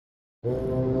Hello,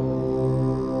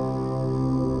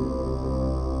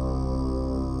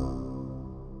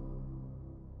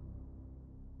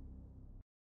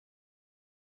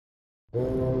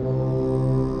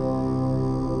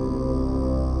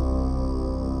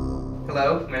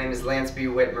 my name is Last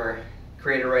BTS,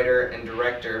 creator, writer, and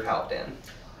director of Halfdanr.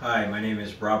 Hi, my name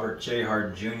is Robert J.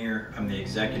 Harden Jr. I'm the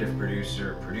executive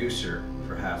producer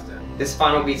for Halfdanr. This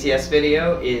final BTS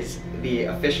video is the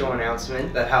official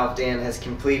announcement that Halfdanr has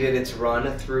completed its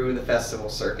run through the festival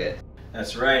circuit.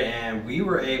 That's right, and we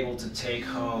were able to take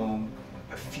home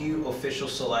a few official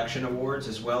selection awards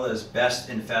as well as Best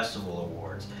in Festival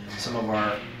awards. Some of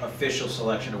our official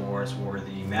selection awards were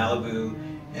the Malibu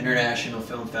International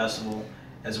Film Festival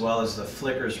as well as the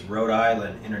Flickers Rhode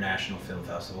Island International Film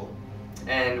Festival.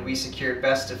 And we secured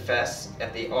Best of Fest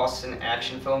at the Austin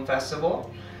Action Film Festival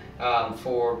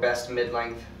for Best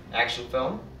Mid-Length Action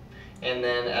Film. And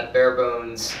then at Bare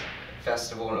Bones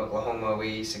Festival in Oklahoma,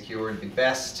 we secured the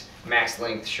Best Max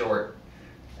Length Short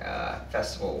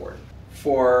Festival Award.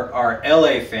 For our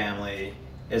LA family,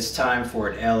 it's time for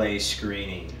an LA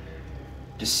screening.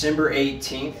 December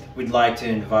 18th, we'd like to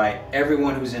invite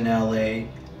everyone who's in LA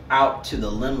out to the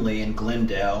Lindley in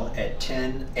Glendale at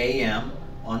 10 a.m.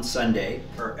 on Sunday.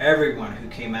 For everyone who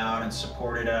came out and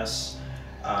supported us,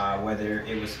 whether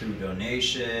it was through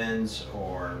donations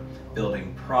or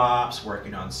building props,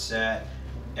 working on set,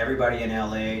 everybody in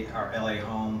LA, our LA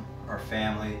home, our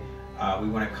family, we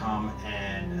want to come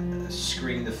and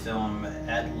screen the film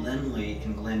at Lindley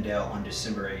in Glendale on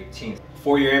December 18th.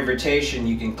 For your invitation,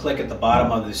 you can click at the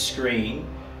bottom of the screen.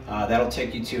 That'll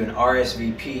take you to an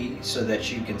RSVP so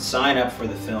that you can sign up for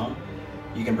the film.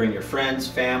 You can bring your friends,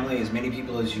 family, as many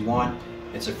people as you want.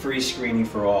 It's a free screening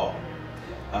for all.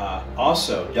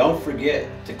 Also, don't forget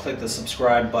to click the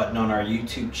subscribe button on our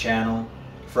YouTube channel.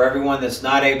 For everyone that's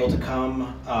not able to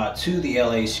come to the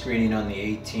LA screening on the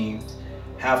 18th,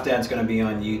 Halfdanr's going to be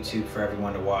on YouTube for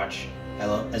everyone to watch,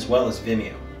 as well as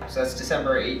Vimeo. So that's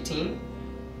December 18,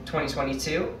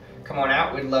 2022. Come on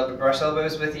out, we'd love to brush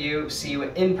elbows with you, see you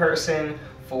in person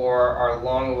for our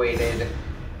long-awaited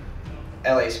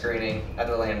LA screening at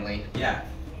the Lindley. Yeah,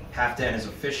 Halfdanr is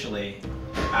officially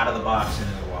out of the box and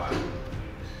in the